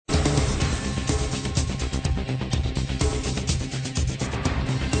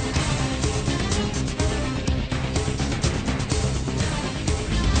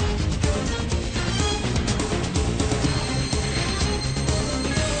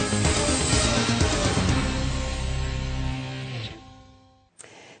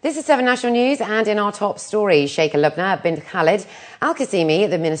This is 7 National News, and in our top story, Sheikha Lubna bint Khalid Al Qasimi,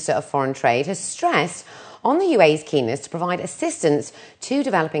 the Minister of Foreign Trade, has stressed on the UAE's keenness to provide assistance to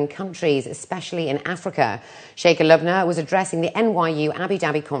developing countries, especially in Africa. Sheikha Lubna was addressing the NYU Abu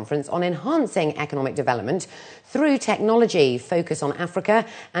Dhabi conference on enhancing economic development through technology, focus on Africa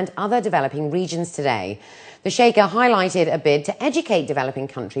and other developing regions today. The Sheikha highlighted a bid to educate developing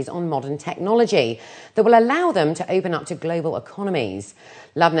countries on modern technology that will allow them to open up to global economies.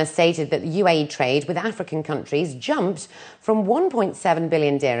 Lubna stated that the UAE trade with African countries jumped from 1.7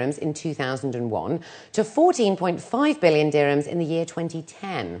 billion dirhams in 2001 to 14.5 billion dirhams in the year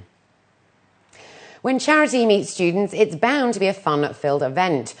 2010. When charity meets students, it's bound to be a fun-filled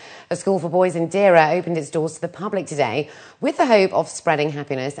event. A school for boys in Deira opened its doors to the public today with the hope of spreading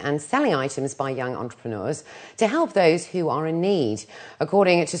happiness and selling items by young entrepreneurs to help those who are in need.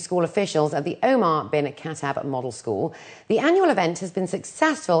 According to school officials at the Omar bin Khattab Model School, the annual event has been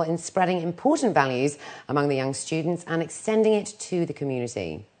successful in spreading important values among the young students and extending it to the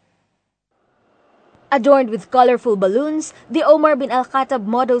community. Adorned with colorful balloons, the Omar bin Al-Khattab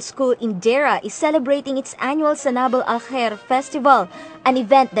Model School in Deira is celebrating its annual Sanabal Al-Khair Festival, an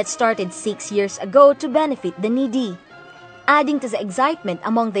event that started 6 years ago to benefit the needy. Adding to the excitement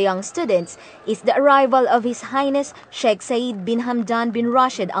among the young students is the arrival of His Highness Sheikh Saeed bin Hamdan bin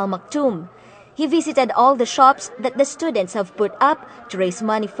Rashid Al Maktoum. He visited all the shops that the students have put up to raise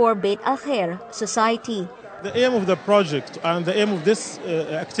money for Beit Al-Khair Society. The aim of the project and the aim of this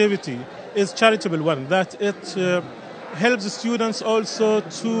activity is charitable one, that it helps the students also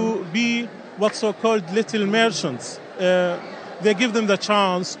to be what's so-called little merchants. They give them the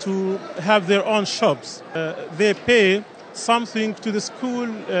chance to have their own shops. They pay something to the school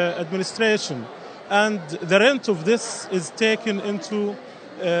administration, and the rent of this is taken into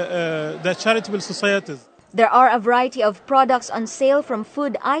the charitable societies. There are a variety of products on sale, from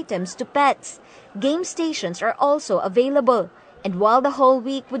food items to pets. Game stations are also available. And while the whole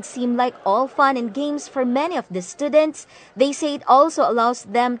week would seem like all fun and games for many of the students, they say it also allows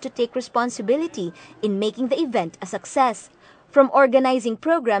them to take responsibility in making the event a success, from organizing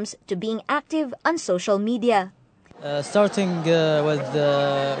programs to being active on social media. Starting with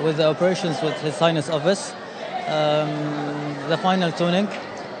the operations with His Highness Office, the final tuning,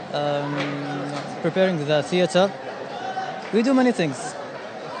 preparing the theater. We do many things.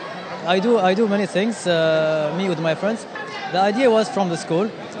 I do many things, me with my friends. The idea was from the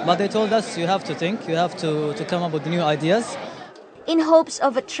school, but they told us you have to think, you have to come up with new ideas. In hopes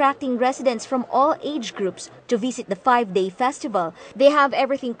of attracting residents from all age groups to visit the 5-day festival, they have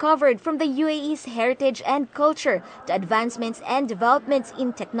everything covered, from the UAE's heritage and culture to advancements and developments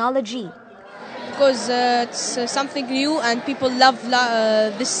in technology. Because it's something new and people love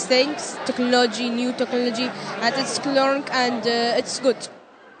these things, new technology, and it's learning and it's good.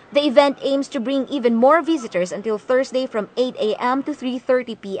 The event aims to bring even more visitors until Thursday from 8 a.m. to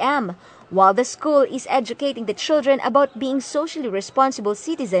 3:30 p.m. While the school is educating the children about being socially responsible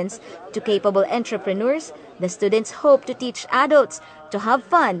citizens to capable entrepreneurs, the students hope to teach adults to have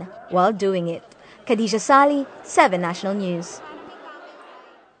fun while doing it. Khadija Sali, 7 National News.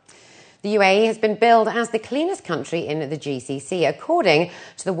 The UAE has been billed as the cleanest country in the GCC, according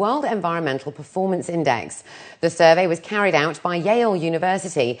to the World Environmental Performance Index. The survey was carried out by Yale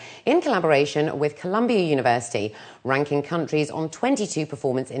University in collaboration with Columbia University, ranking countries on 22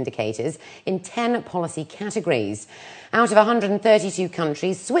 performance indicators in 10 policy categories. Out of 132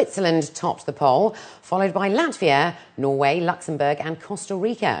 countries, Switzerland topped the poll, followed by Latvia, Norway, Luxembourg and Costa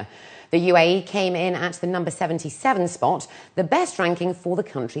Rica. The UAE came in at the number 77 spot, the best ranking for the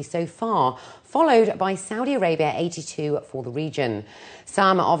country so far, followed by Saudi Arabia 82 for the region.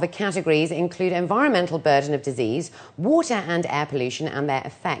 Some of the categories include environmental burden of disease, water and air pollution and their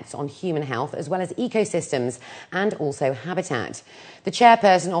effects on human health, as well as ecosystems and also habitat. The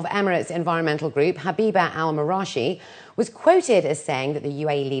chairperson of Emirates Environmental Group, Habiba Al-Marashi, was quoted as saying that the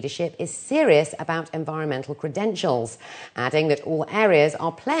UAE leadership is serious about environmental credentials, adding that all areas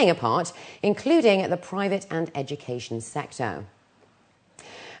are playing a part, including the private and education sector.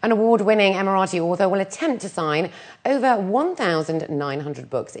 An award-winning Emirati author will attempt to sign over 1,900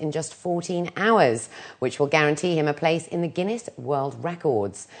 books in just 14 hours, which will guarantee him a place in the Guinness World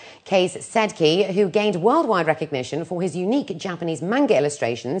Records. Case Sedki, who gained worldwide recognition for his unique Japanese manga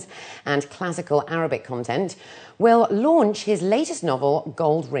illustrations and classical Arabic content, will launch his latest novel,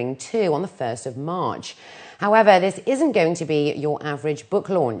 Gold Ring 2, on the 1st of March. However, this isn't going to be your average book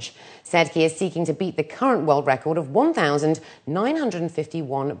launch. Sedki is seeking to beat the current world record of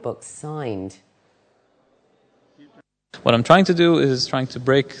 1,951 books signed. What I'm trying to do is trying to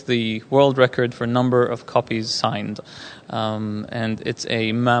break the world record for number of copies signed. And it's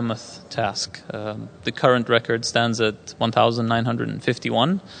a mammoth task. The current record stands at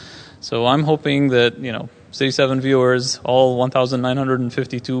 1,951. So I'm hoping that, City 7 viewers, all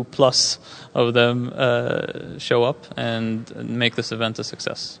 1,952 plus of them show up and make this event a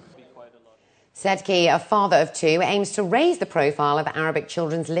success. Sedki, a father of two, aims to raise the profile of Arabic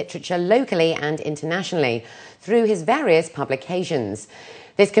children's literature locally and internationally through his various publications.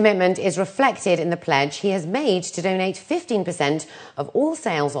 This commitment is reflected in the pledge he has made to donate 15% of all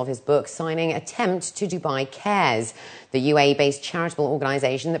sales of his book signing attempt to Dubai Cares, the UAE-based charitable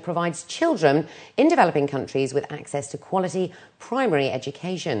organisation that provides children in developing countries with access to quality primary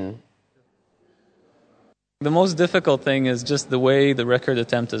education. The most difficult thing is just the way the record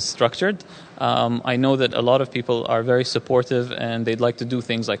attempt is structured. I know that a lot of people are very supportive and they'd like to do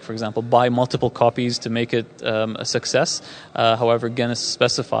things like, for example, buy multiple copies to make it a success. However, Guinness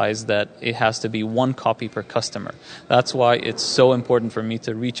specifies that it has to be one copy per customer. That's why it's so important for me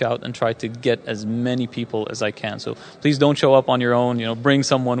to reach out and try to get as many people as I can. So please don't show up on your own, bring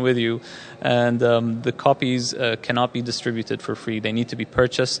someone with you. And the copies cannot be distributed for free. They need to be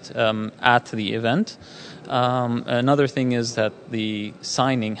purchased at the event. Another thing is that the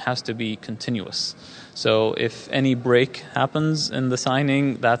signing has to be continuous. So if any break happens in the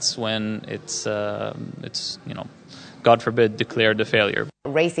signing, that's when it's God forbid, declared a failure.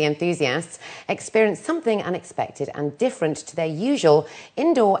 Racing enthusiasts experienced something unexpected and different to their usual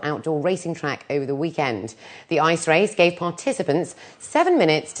indoor-outdoor racing track over the weekend. The ice race gave participants 7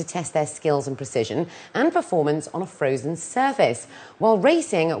 minutes to test their skills and precision and performance on a frozen surface, while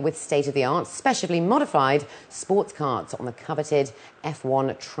racing with state-of-the-art, specially modified sports carts on the coveted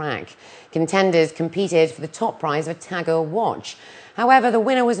F1 track. Contenders competed for the top prize of a Tagore watch. However, the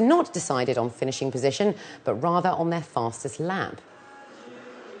winner was not decided on finishing position, but rather on their fastest lap.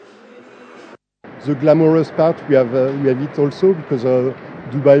 The glamorous part, we have it also because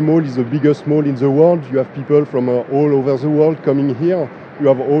Dubai Mall is the biggest mall in the world. You have people from all over the world coming here. You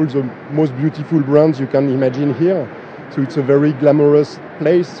have all the most beautiful brands you can imagine here. So it's a very glamorous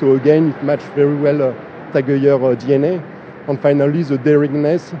place. So again, it matched very well Tagore DNA. And finally, the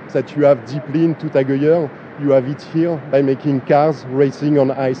daringness that you have deeply into Tagore, you have it here by making cars racing on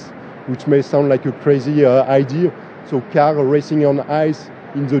ice, which may sound like a crazy idea. So car racing on ice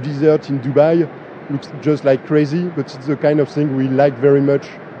in the desert in Dubai looks just like crazy, but it's the kind of thing we like very much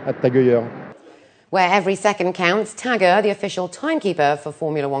at Tagore. Where every second counts, Tagore, the official timekeeper for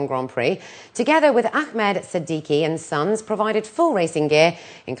Formula One Grand Prix, together with Ahmed Siddiqui and Sons, provided full racing gear,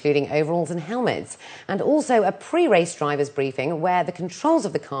 including overalls and helmets, and also a pre-race driver's briefing where the controls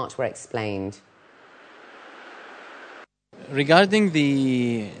of the kart were explained. Regarding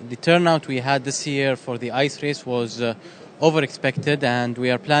the turnout we had this year for the ice race was over-expected, and we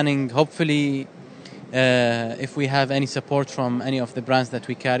are planning, hopefully, if we have any support from any of the brands that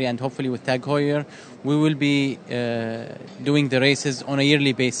we carry, and hopefully with Tag Heuer, we will be doing the races on a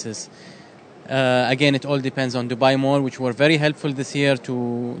yearly basis. Again, it all depends on Dubai Mall, which were very helpful this year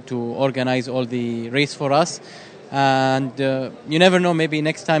to organize all the race for us. And you never know, maybe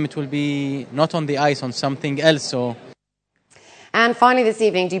next time it will be not on the ice, on something else. So. And finally this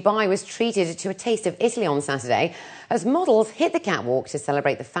evening, Dubai was treated to a taste of Italy on Saturday as models hit the catwalk to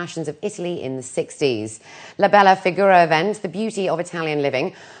celebrate the fashions of Italy in the 60s. La Bella Figura event, the beauty of Italian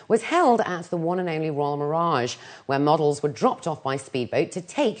living, was held at the one and only Royal Mirage, where models were dropped off by speedboat to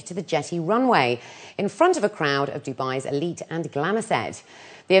take to the jetty runway in front of a crowd of Dubai's elite and glamour set.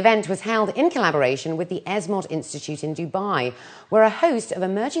 The event was held in collaboration with the Esmod Institute in Dubai, where a host of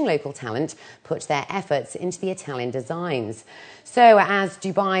emerging local talent put their efforts into the Italian designs. So, as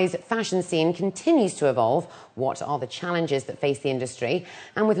Dubai's fashion scene continues to evolve, what are the challenges that face the industry?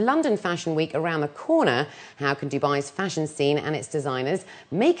 And with London Fashion Week around the corner, how can Dubai's fashion scene and its designers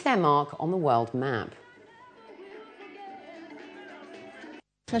make their mark on the world map?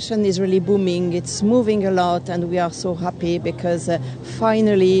 Fashion is really booming, it's moving a lot, and we are so happy because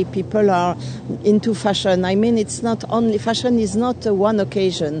finally people are into fashion. I mean, it's not only, fashion is not one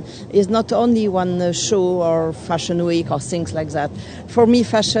occasion, it's not only one show or fashion week or things like that. For me,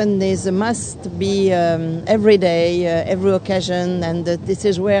 fashion is must be every day, every occasion, and this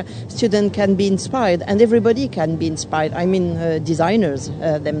is where students can be inspired, and everybody can be inspired. I mean, designers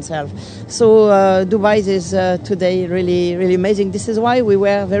themselves. So Dubai is today really, really amazing. This is why we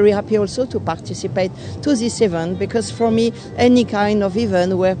were were very happy also to participate to this event, because for me, any kind of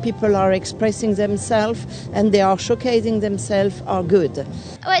event where people are expressing themselves and they are showcasing themselves are good.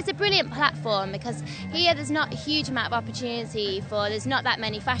 Well, it's a brilliant platform because here there's not a huge amount of opportunity there's not that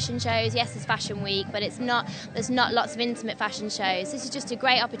many fashion shows. Yes, there's Fashion Week, but there's not lots of intimate fashion shows. This is just a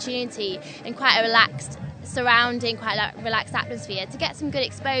great opportunity and quite a relaxed surrounding, quite a relaxed atmosphere to get some good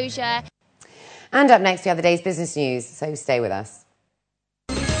exposure. And up next, we have the day's business news, so stay with us.